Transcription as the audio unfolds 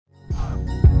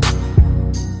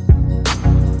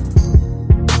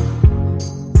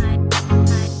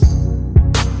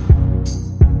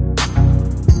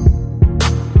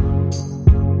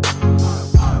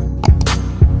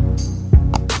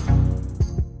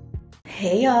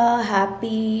Hey y'all,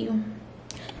 happy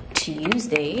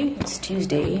Tuesday. It's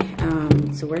Tuesday.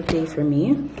 It's a work day for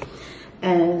me.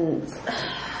 And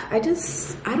I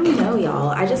don't know, y'all.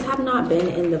 I just have not been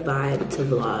in the vibe to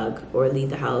vlog or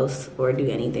leave the house or do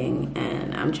anything.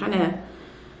 And I'm trying to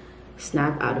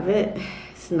snap out of it.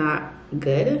 It's not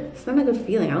good. It's not a good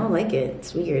feeling. I don't like it.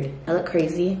 It's weird. I look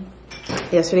crazy.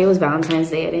 Yesterday was Valentine's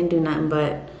Day. I didn't do nothing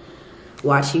but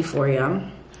watch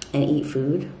Euphoria and eat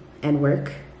food and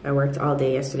work. I worked all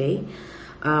day yesterday.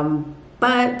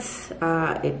 But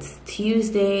it's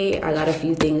Tuesday. I got a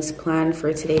few things planned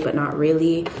for today, but not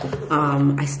really.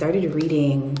 I started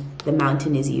reading The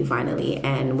Mountain Is You finally.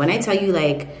 And when I tell you,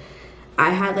 like, I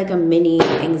had like a mini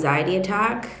anxiety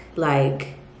attack, like,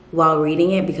 while reading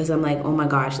it, because I'm like, oh my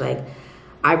gosh, like,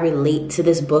 I relate to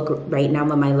this book right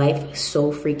now in my life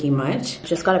so freaking much.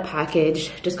 Just got a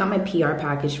package, just got my PR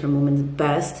package from Women's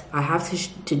Best. I have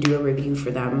to do a review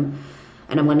for them,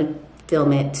 and I'm gonna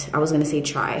film it. I was gonna say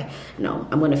try. No,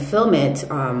 I'm gonna film it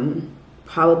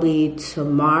probably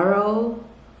tomorrow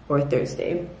or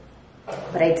Thursday.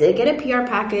 But I did get a PR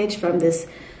package from this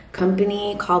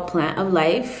company called Plant of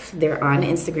Life. They're on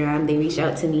Instagram. They reached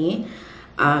out to me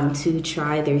to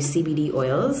try their CBD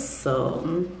oils.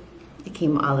 So it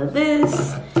came all of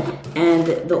this, and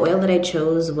the oil that I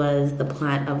chose was the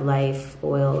Plant of Life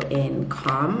oil in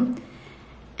Calm,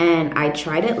 and I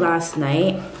tried it last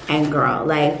night, and girl,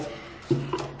 like,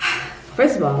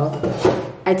 first of all,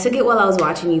 I took it while I was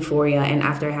watching Euphoria and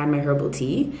after I had my herbal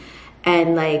tea,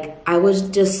 and like, I was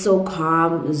just so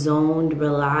calm, zoned,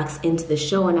 relaxed into the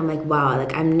show, and I'm like, wow,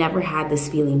 like, I've never had this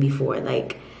feeling before.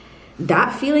 Like,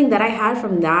 that feeling that I had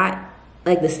from that,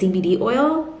 like the CBD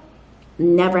oil,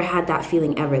 never had that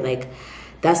feeling ever. Like,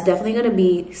 that's definitely gonna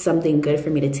be something good for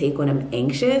me to take when I'm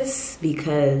anxious,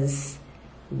 because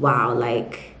wow,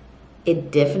 like,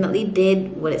 it definitely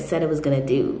did what it said it was gonna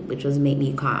do, which was make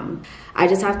me calm. I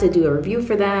just have to do a review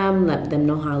for them, let them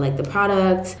know how I like the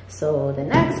product. So the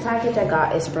next package I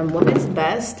got is from Women's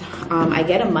Best. I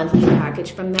get a monthly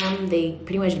package from them. They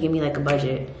pretty much give me like a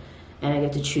budget, and I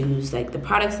get to choose like the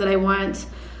products that I want.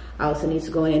 I also need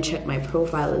to go in and check my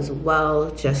profile as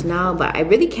well just now, but I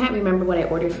really can't remember what I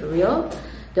ordered for real.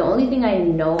 The only thing I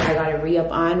know I got a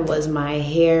re-up on was my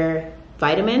hair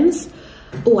vitamins.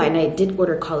 Oh, and I did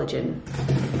order collagen.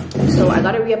 So I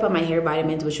got a re-up on my hair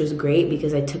vitamins, which was great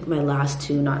because I took my last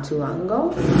two not too long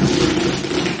ago.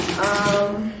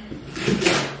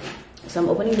 So I'm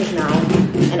opening this now.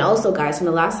 And also, guys, from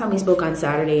the last time we spoke on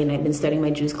Saturday and I've been studying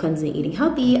my juice cleansing and eating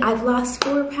healthy, I've lost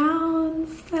 4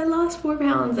 pounds. I lost 4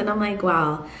 pounds, and I'm like,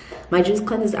 wow, my juice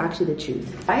cleanse is actually the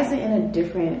truth. Why is it in a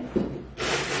different...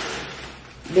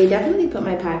 They definitely put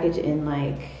my package in,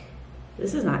 like,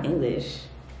 this is not English.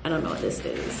 I don't know what this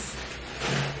is.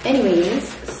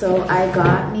 Anyways, so I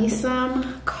got me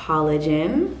some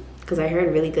collagen because I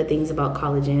heard really good things about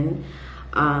collagen.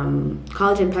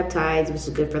 Collagen peptides, which is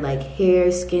good for like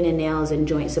hair, skin, and nails, and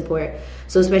joint support.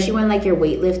 So especially when like you're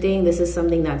weightlifting, this is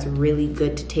something that's really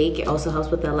good to take. It also helps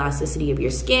with the elasticity of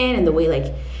your skin and the way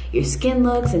like your skin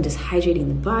looks, and just hydrating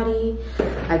the body.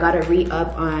 I got a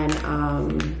re-up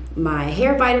on my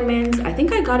hair vitamins. I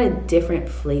think I got a different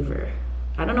flavor.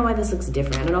 I don't know why this looks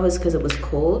different. I don't know if it's because it was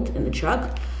cold in the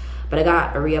truck, but I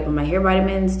got a re-up on my hair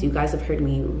vitamins. You guys have heard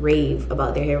me rave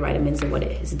about their hair vitamins and what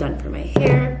it has done for my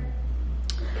hair.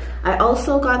 I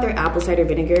also got their apple cider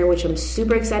vinegar, which I'm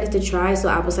super excited to try. So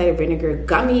apple cider vinegar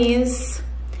gummies.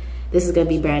 This is gonna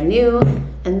be brand new.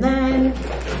 And then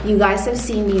you guys have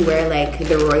seen me wear like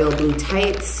the royal blue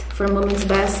tights from Women's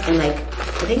Best. And like,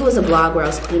 I think it was a vlog where I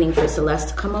was cleaning for Celeste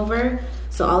to come over.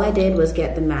 So all I did was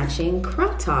get the matching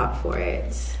crop top for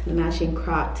it. The matching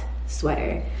cropped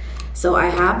sweater. So I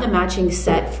have the matching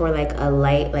set for like a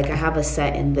light, like I have a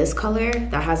set in this color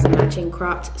that has the matching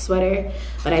cropped sweater,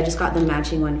 but I just got the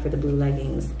matching one for the blue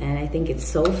leggings, and I think it's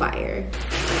so fire.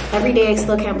 Every day I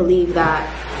still can't believe that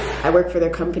I work for their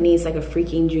company. It's like a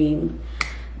freaking dream.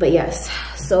 But yes,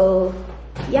 so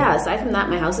yeah, aside from that,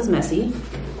 my house is messy.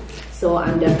 So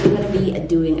I'm definitely gonna be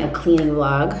doing a cleaning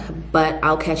vlog, but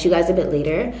I'll catch you guys a bit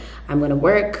later. I'm gonna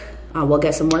work, we'll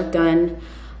get some work done.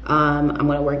 I'm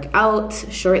gonna work out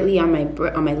shortly on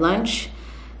my lunch,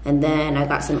 and then I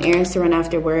got some errands to run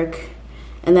after work,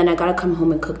 and then I gotta come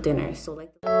home and cook dinner. So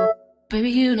like, baby,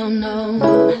 you don't know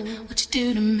what you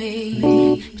do to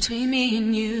me. Between me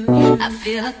and you, I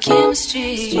feel like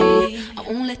chemistry. I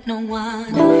won't let no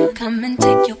one come and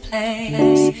take your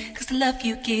place, 'cause the love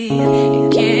you give,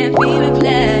 it can't be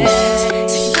replaced.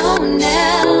 So go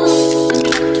now, don't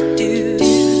what you do.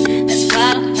 That's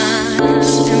why I'm mine.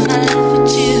 Spend my life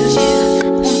with you. I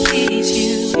won't please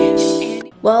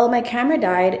you. Well, my camera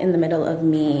died in the middle of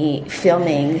me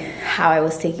filming how I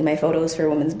was taking my photos for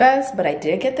Women's Best, but I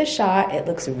did get the shot. It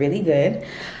looks really good.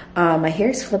 My hair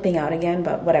is flipping out again,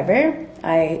 but whatever.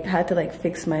 I had to like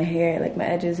fix my hair, like my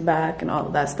edges back and all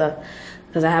of that stuff,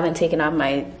 because I haven't taken off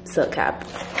my silk cap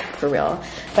for real.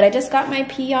 But I just got my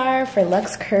PR for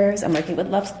Luxe Curves. I'm working with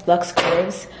Luxe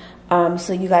Curves.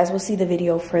 So you guys will see the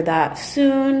video for that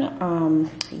soon.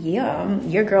 Yeah,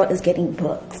 your girl is getting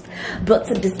booked. Booked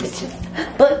to this bitches.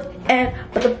 Booked and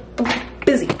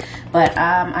busy. But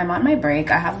I'm on my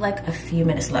break. I have like a few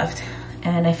minutes left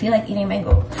and I feel like eating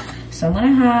mango. So I'm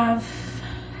gonna have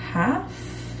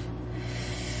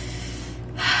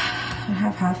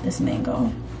half this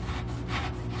mango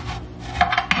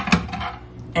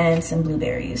and some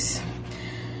blueberries.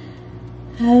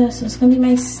 So it's gonna be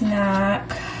my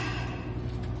snack.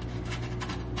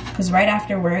 Because right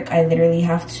after work, I literally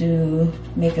have to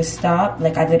make a stop.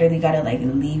 Like I literally gotta like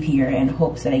leave here in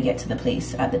hopes that I get to the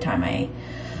place at the time I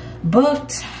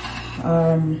booked.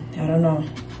 I don't know.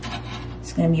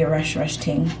 It's gonna be a rush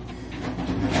thing.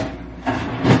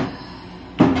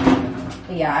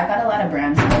 But yeah, I got a lot of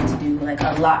brand stuff to do, like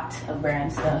a lot of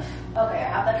brand stuff. Okay, I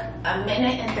have like a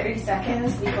minute and 30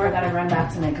 seconds before I gotta run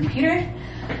back to my computer.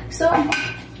 So I'm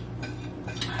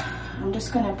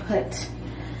just gonna put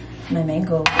my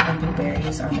mango and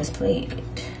blueberries on this plate.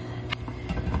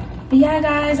 But yeah,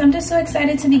 guys, I'm just so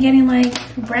excited to be getting like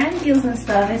brand deals and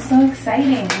stuff. It's so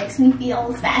exciting. It makes me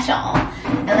feel special.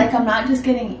 And like I'm not just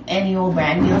getting any old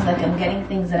brand deals, like I'm getting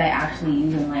things that I actually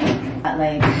use and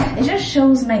like it just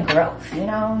shows my growth, you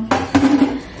know?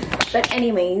 But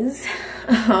anyways,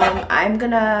 I'm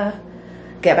gonna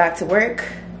get back to work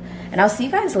and I'll see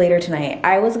you guys later tonight.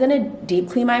 I was gonna deep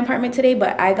clean my apartment today,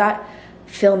 but I got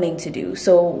filming to do.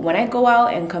 So when I go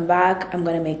out and come back, I'm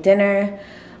gonna make dinner,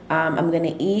 I'm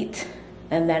gonna eat,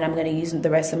 and then I'm gonna use the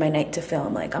rest of my night to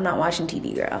film. Like I'm not watching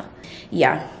TV, girl.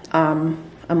 Yeah, I'm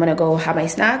gonna go have my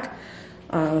snack,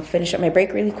 finish up my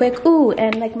break really quick. Ooh,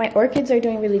 and like my orchids are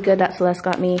doing really good that Celeste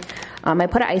got me. I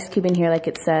put an ice cube in here like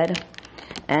it said,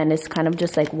 and it's kind of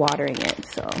just like watering it,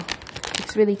 so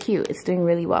it's really cute. It's doing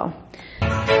really well.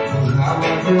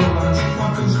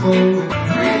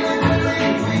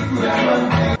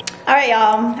 All right,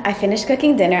 y'all, I finished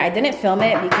cooking dinner. I didn't film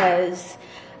it because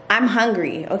I'm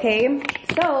hungry, okay?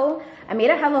 So I made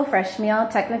a HelloFresh meal.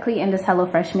 Technically in this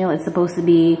HelloFresh meal, it's supposed to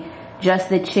be just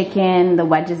the chicken, the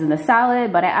wedges, and the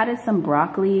salad, but I added some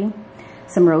broccoli,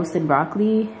 some roasted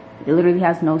broccoli. It literally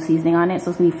has no seasoning on it,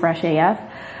 so it's gonna be fresh AF.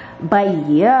 But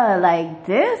yeah, like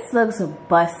this looks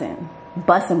bussin'.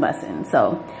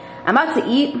 So I'm about to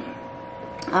eat.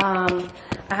 I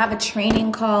have a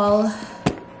training call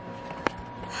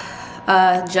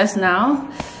just now.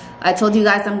 I told you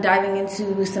guys I'm diving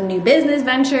into some new business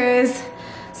ventures,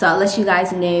 so I'll let you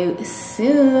guys know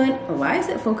soon. Why is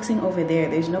it focusing over there?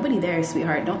 There's nobody there,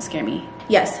 sweetheart. Don't scare me.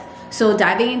 Yes, so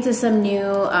diving into some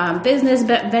new business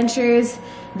ventures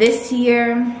this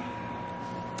year.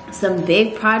 Some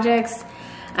big projects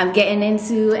I'm getting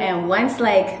into, and once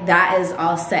like that is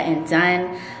all set and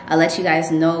done, I'll let you guys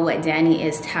know what Danny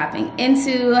is tapping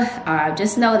into.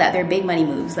 Just know that they're big money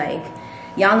moves. Like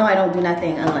y'all know I don't do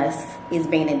nothing unless it's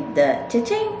bringing the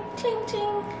cha-ching,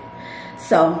 ching.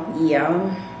 So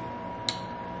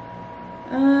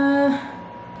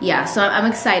yeah, so I'm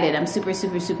excited. I'm super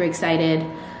excited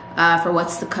for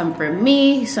what's to come for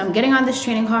me. So I'm getting on this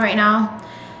training call right now,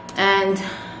 and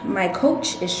my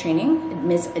coach is training,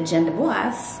 Miss Agenda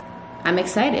Boas. I'm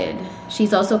excited.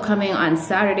 She's also coming on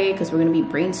Saturday because we're gonna be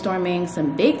brainstorming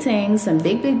some big things, some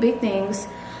big things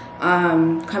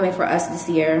coming for us this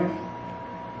year.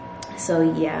 So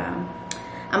yeah,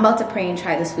 I'm about to pray and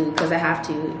try this food because I have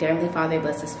to. Dear Heavenly Father,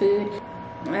 bless this food.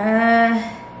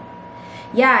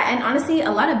 Yeah, and honestly,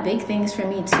 a lot of big things for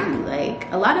me too.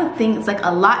 Like a lot of things, like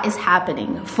a lot is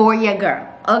happening for your girl,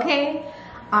 okay?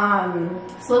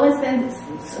 Slow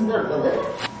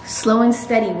and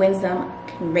steady wins them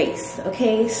race,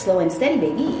 okay? Slow and steady,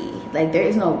 baby. Like there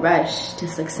is no rush to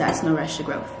success, no rush to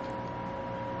growth.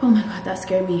 Oh my God, that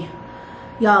scared me.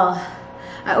 Y'all,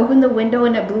 I opened the window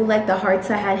and it blew like the hearts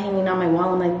I had hanging on my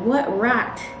wall. I'm like, what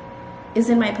rat is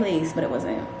in my place? But it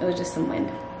wasn't, it was just some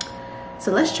wind.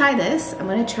 So let's try this. I'm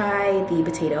gonna try the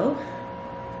potato.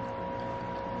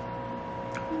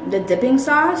 The dipping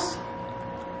sauce,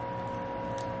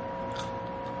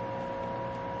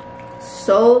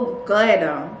 so good.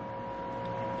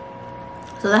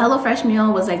 So the HelloFresh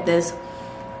meal was like this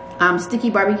sticky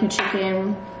barbecue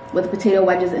chicken with potato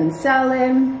wedges and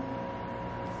salad.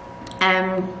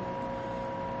 And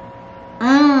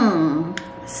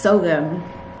so good.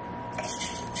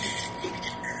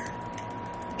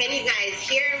 Can you guys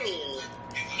hear me?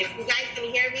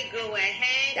 go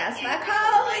ahead. That's my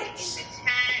coach.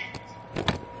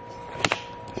 coach.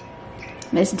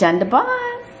 Miss Jen the Boss.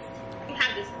 You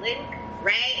have this link,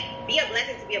 right? Be a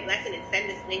blessing to be a blessing and send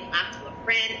this link off to a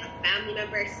friend, a family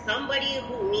member, somebody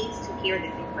who needs to hear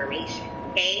this information,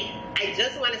 okay? I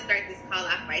just want to start this call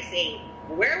off by saying,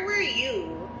 where were you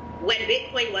when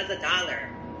Bitcoin was $1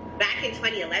 back in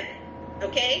 2011,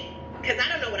 okay? Because I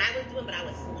don't know what I was doing, but I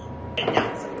was writing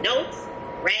down some notes,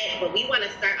 right? But we want to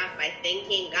start off by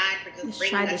thanking God for just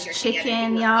bringing us here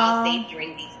chicken, together, all safe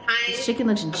during these times. This chicken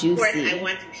looks juicy. Of course, I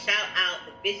want to shout out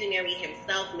the visionary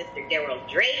himself, Mr. Daryl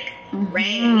Drake,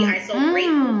 right? We are so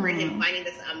grateful for him finding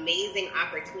this amazing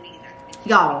opportunity.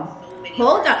 Y'all,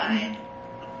 hold up.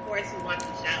 Of course, we want to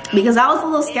shout out. Because I was a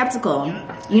little skeptical.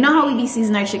 You know how we be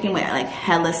seasoning our chicken with like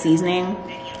hella seasoning?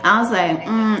 I was like,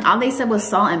 all they said was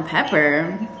salt and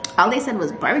pepper. All they said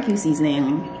was barbecue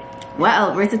seasoning. What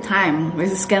else? Where's the thyme?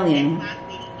 Where's the scallion?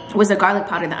 Where's the garlic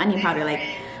powder, the onion powder, like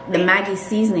the Maggi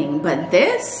seasoning? But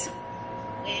this,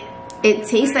 it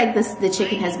tastes like the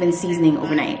chicken has been seasoning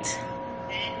overnight.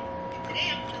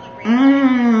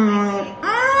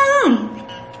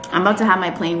 I'm about to have my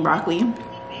plain broccoli.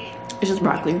 It's just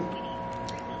broccoli.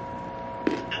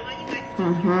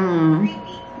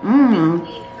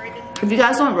 If you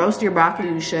guys don't roast your broccoli,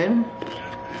 you should.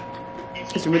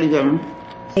 It's really good.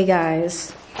 Hey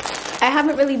guys, I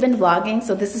haven't really been vlogging,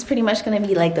 so this is pretty much gonna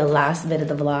be like the last bit of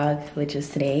the vlog, which is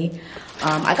today.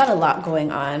 I got a lot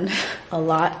going on, a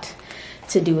lot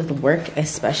to do with work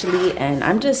especially, and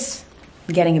I'm just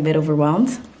getting a bit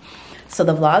overwhelmed. So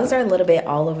the vlogs are a little bit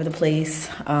all over the place,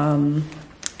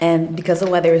 and because the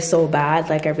weather is so bad,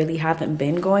 like I really haven't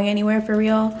been going anywhere for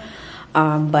real.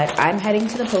 But I'm heading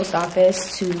to the post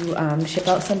office to ship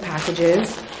out some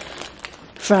packages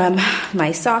from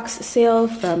my socks sale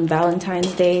from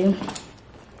Valentine's Day.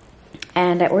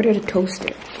 And I ordered a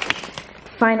toaster.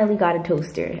 Finally got a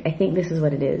toaster. I think this is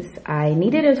what it is. I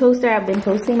needed a toaster. I've been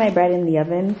toasting my bread in the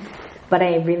oven, but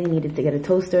I really needed to get a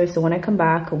toaster. So when I come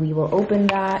back, we will open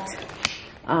that.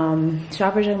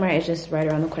 Shoppers Drug Mart is just right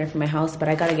around the corner from my house, but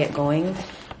I gotta get going.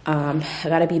 I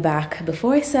gotta be back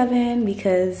before 7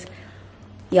 because,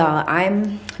 y'all,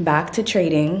 I'm back to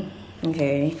trading,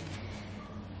 okay?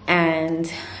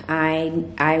 And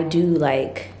I do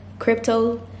like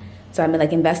crypto, so I'm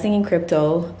like investing in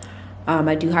crypto.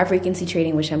 I do high frequency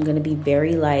trading, which I'm gonna be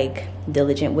very like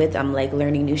diligent with. I'm like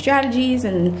learning new strategies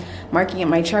and marking up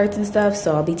my charts and stuff.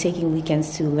 So I'll be taking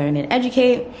weekends to learn and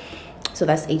educate. So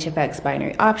that's HFX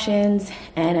binary options,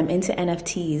 and I'm into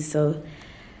NFTs. So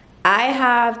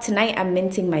tonight I'm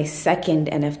minting my second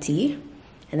NFT,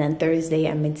 and then Thursday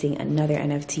I'm minting another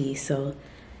NFT. So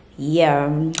yeah,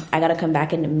 I gotta come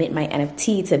back and mint my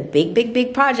NFT. It's a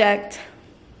big project.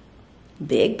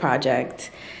 Big project.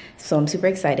 So I'm super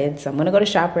excited. So I'm gonna go to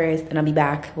Shoppers and I'll be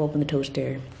back. We'll open the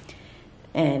toaster.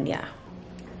 And yeah.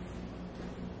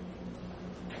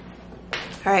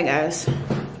 All right, guys.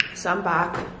 So I'm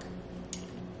back.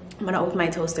 I'm gonna open my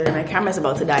toaster. My camera's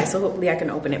about to die, so hopefully I can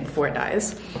open it before it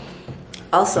dies.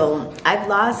 Also, I've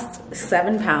lost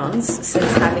 7 pounds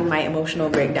since having my emotional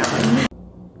breakdown.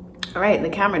 All right, the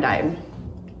camera died.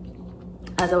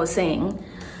 As I was saying,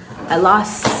 I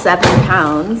lost 7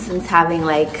 pounds since having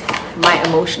like my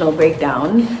emotional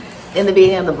breakdown in the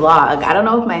beginning of the vlog. I don't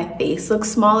know if my face looks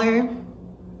smaller.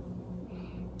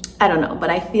 I don't know, but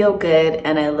I feel good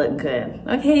and I look good.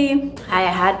 Okay, I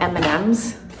had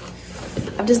M&Ms.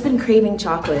 I've just been craving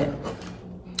chocolate.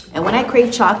 And when I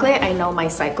crave chocolate, I know my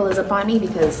cycle is upon me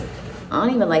because I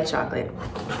don't even like chocolate.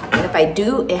 And if I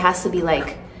do, it has to be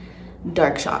like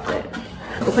dark chocolate.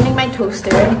 Opening my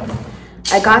toaster.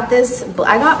 I got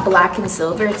Black and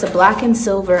Silver. It's a Black and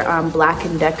Silver Black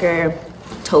 & Decker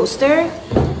toaster.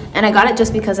 And I got it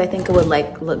just because I think it would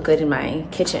like look good in my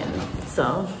kitchen.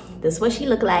 So this is what she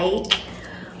look like.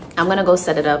 I'm gonna go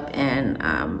set it up and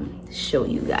show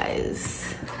you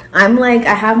guys. I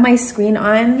have my screen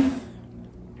on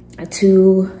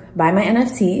to buy my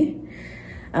NFT.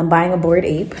 I'm buying a Bored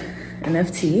Ape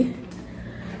NFT.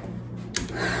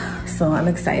 So I'm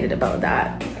excited about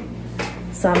that.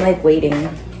 So I'm like waiting.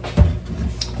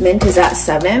 Mint is at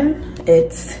 7.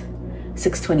 It's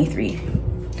 6:23.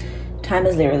 Time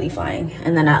is literally flying.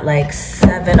 And then at like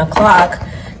 7 o'clock,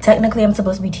 technically I'm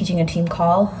supposed to be teaching a team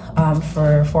call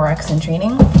for Forex and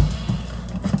trading.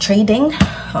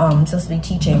 I'm supposed to be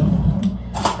teaching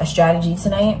a strategy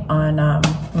tonight on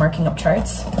marking up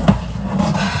charts.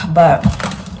 But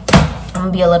I'm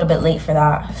gonna be a little bit late for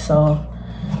that. So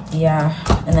yeah,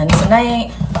 and then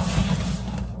tonight,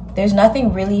 there's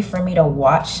nothing really for me to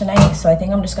watch tonight, so I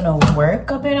think I'm just gonna work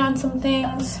a bit on some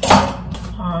things.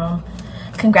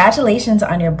 Because Congratulations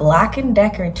on your Black &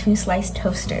 Decker 2-slice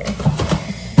toaster.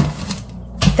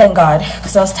 Thank God,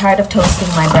 because I was tired of toasting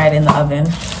my bread in the oven.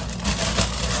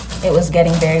 It was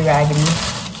getting very raggedy.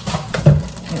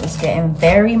 It was getting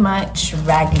very much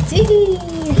raggedy.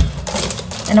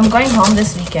 And I'm going home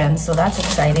this weekend, so that's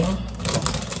exciting.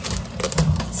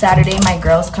 Saturday, my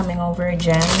girl's coming over,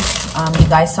 Jen. You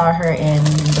guys saw her in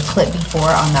the clip before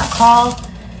on that call.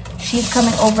 She's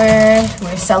coming over.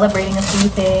 We're celebrating a few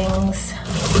things.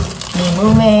 Me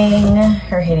moving,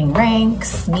 her hitting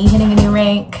ranks, me hitting a new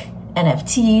rank,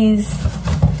 NFTs,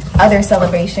 other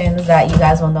celebrations that you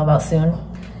guys will know about soon.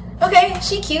 Okay,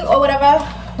 she cute or whatever.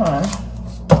 Hold on.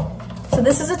 So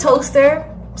this is a toaster.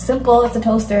 Simple, it's a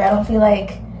toaster. I don't feel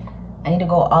like I need to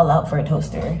go all out for a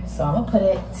toaster. So I'm gonna put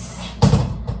it,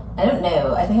 I don't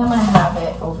know, I think I'm gonna have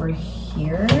it over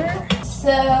here. So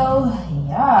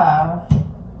yeah,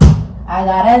 I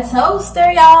got a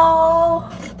toaster,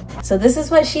 y'all. So this is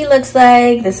what she looks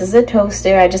like. This is a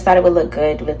toaster. I just thought it would look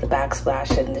good with the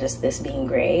backsplash and just this being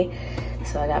gray.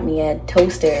 So I got me a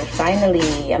toaster,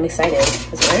 finally. I'm excited.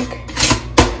 Does it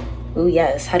work? Ooh,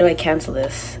 yes. How do I cancel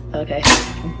this? Okay.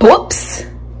 Whoops!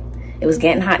 It was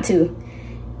getting hot too.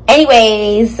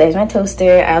 Anyways, there's my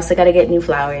toaster. I also gotta get new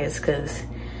flowers because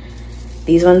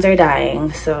these ones are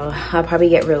dying. So I'll probably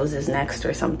get roses next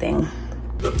or something.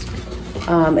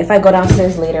 If I go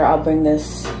downstairs later, I'll bring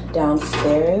this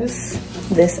downstairs.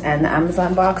 This and the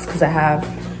Amazon box because I have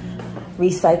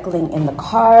recycling in the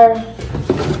car.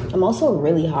 I'm also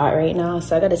really hot right now,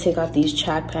 so I gotta take off these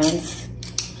track pants.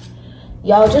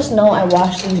 Y'all just know I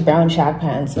washed these brown track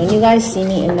pants. When you guys see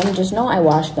me in them, just know I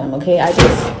washed them, okay?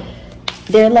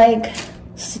 They're like,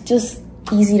 just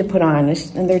easy to put on,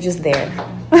 and they're just there.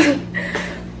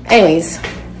 Anyways,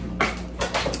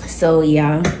 so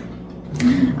yeah,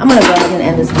 I'm gonna go ahead and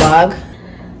end this vlog.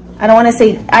 I don't want to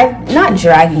say, I'm not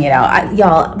dragging it out.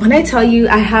 Y'all, when I tell you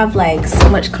I have like so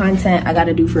much content I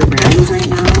gotta do for brands right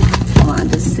now. Hold on,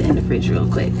 just sit in the fridge real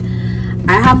quick.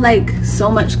 I have like so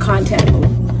much content.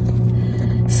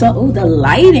 So, ooh, the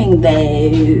lighting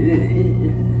there.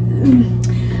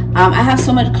 I have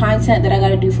so much content that I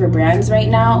gotta do for brands right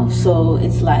now. So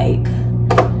it's like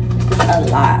a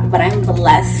lot, but I'm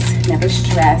blessed, never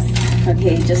stressed.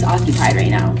 Okay, just occupied right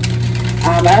now.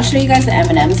 But I'll show you guys the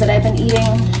M&Ms that I've been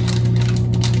eating.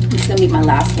 It's gonna be my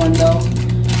last one though.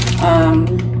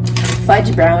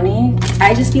 Fudge brownie.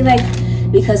 I just feel like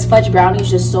because fudge brownie is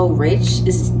just so rich,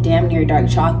 it's damn near dark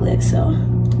chocolate, so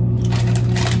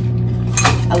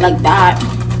I like that.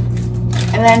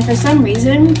 And then for some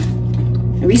reason,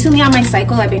 recently on my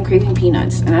cycle, I've been craving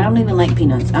peanuts, and I don't even like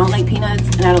peanuts. I don't like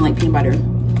peanuts, and I don't like peanut butter.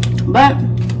 But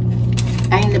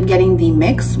I ended up getting the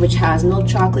mix, which has milk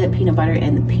chocolate, peanut butter,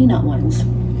 and the peanut ones.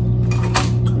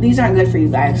 These aren't good for you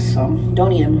guys, so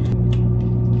don't eat them.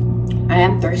 I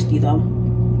am thirsty though.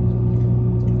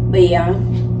 But yeah,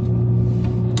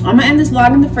 I'm gonna end this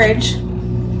vlog in the fridge.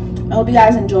 I hope you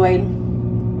guys enjoyed,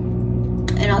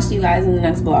 and I'll see you guys in the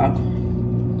next vlog.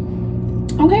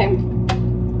 Okay.